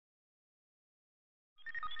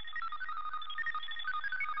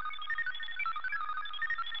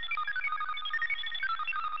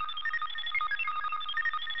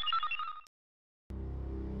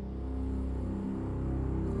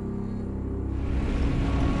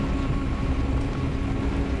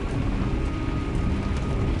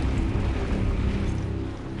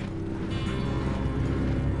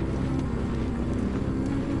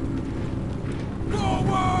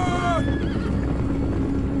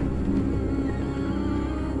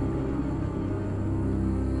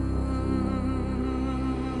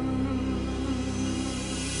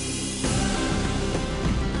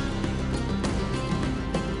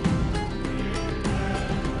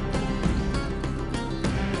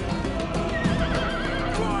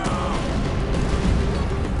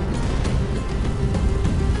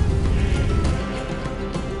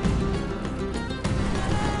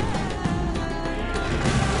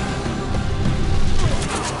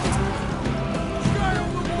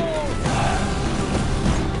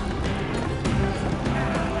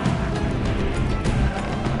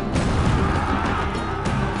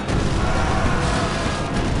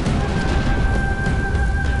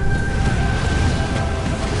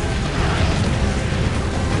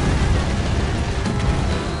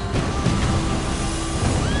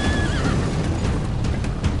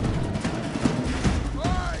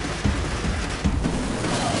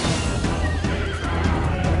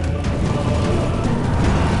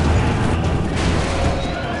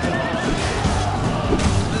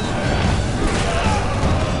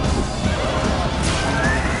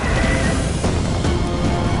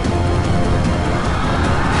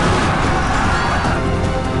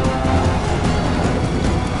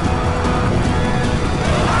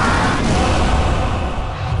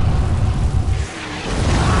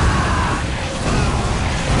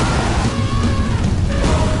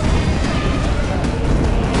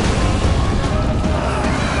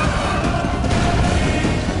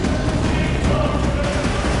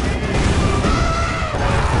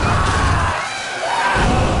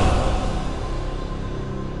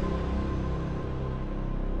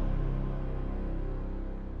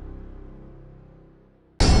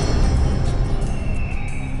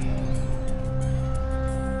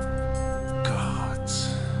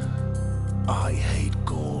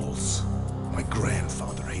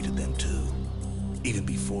even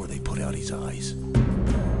before they put out his eyes.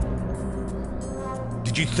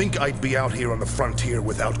 Did you think I'd be out here on the frontier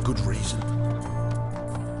without good reason?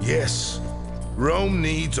 Yes, Rome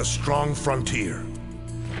needs a strong frontier.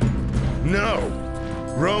 No,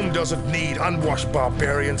 Rome doesn't need unwashed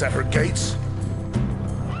barbarians at her gates.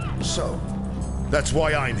 So, that's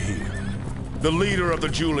why I'm here, the leader of the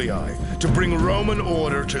Julii, to bring Roman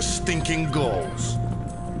order to stinking Gauls.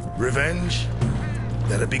 Revenge?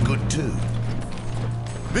 That'd be good too.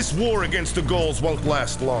 This war against the Gauls won't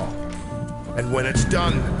last long. And when it's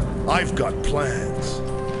done, I've got plans.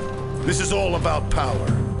 This is all about power.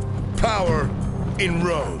 Power in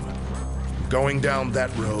Rome. Going down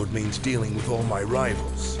that road means dealing with all my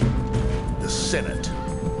rivals. The Senate,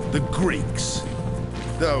 the Greeks,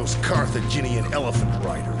 those Carthaginian elephant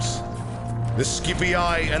riders, the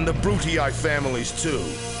Scipii and the Brutii families too.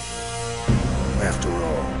 After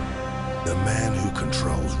all, the man who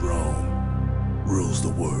controls Rome rules the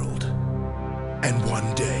world. And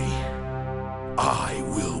one day, I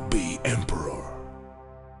will be emperor.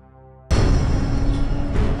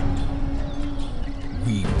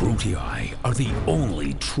 We Brutii are the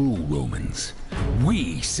only true Romans.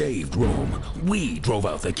 We saved Rome. We drove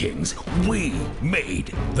out the kings. We made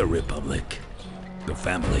the Republic. The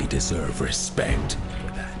family deserve respect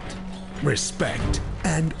for that. Respect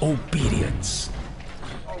and obedience.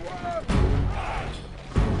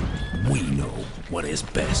 We know what is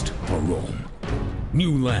best for Rome.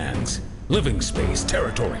 New lands, living space,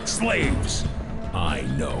 territory, slaves. I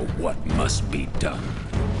know what must be done.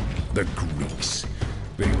 The Greeks,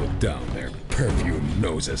 they look down their perfumed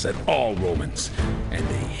noses at all Romans, and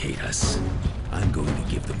they hate us. I'm going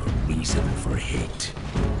to give them a reason for hate.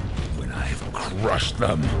 When I've crushed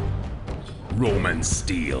them, Roman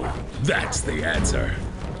steel, that's the answer.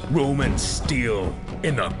 Roman steel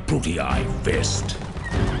in the Brutii fist.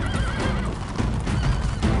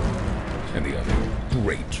 And the other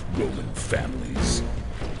great Roman families,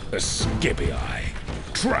 the Scipii,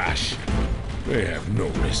 trash. They have no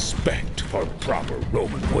respect for proper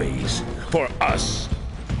Roman ways. For us,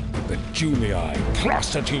 the Julii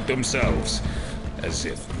prostitute themselves as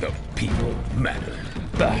if the people mattered.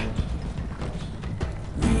 Bah.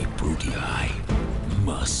 We Brutii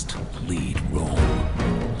must lead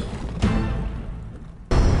Rome.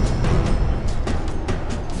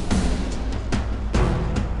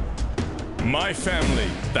 My family,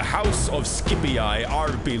 the House of Scipii,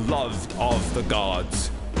 are beloved of the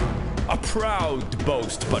gods. A proud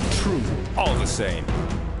boast, but true, all the same.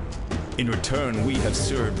 In return, we have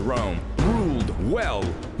served Rome, ruled well,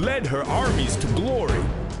 led her armies to glory.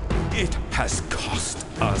 It has cost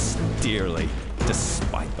us dearly,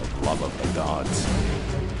 despite the love of the gods.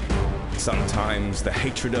 Sometimes the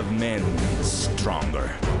hatred of men is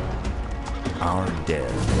stronger. Our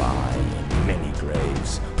dead lie in many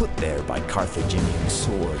graves, put there by Carthaginian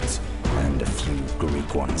swords and a few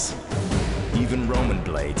Greek ones. Even Roman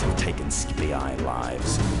blades have taken Scipii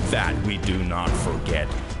lives. That we do not forget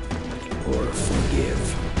or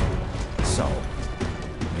forgive. So,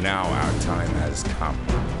 now our time has come.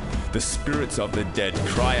 The spirits of the dead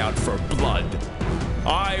cry out for blood.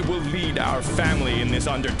 I will lead our family in this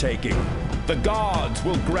undertaking. The gods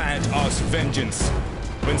will grant us vengeance.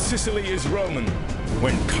 When Sicily is Roman,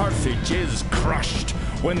 when Carthage is crushed,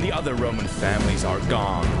 when the other Roman families are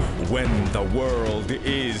gone, when the world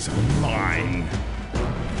is mine,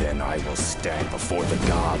 then I will stand before the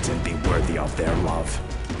gods and be worthy of their love,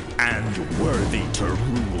 and worthy to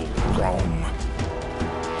rule Rome.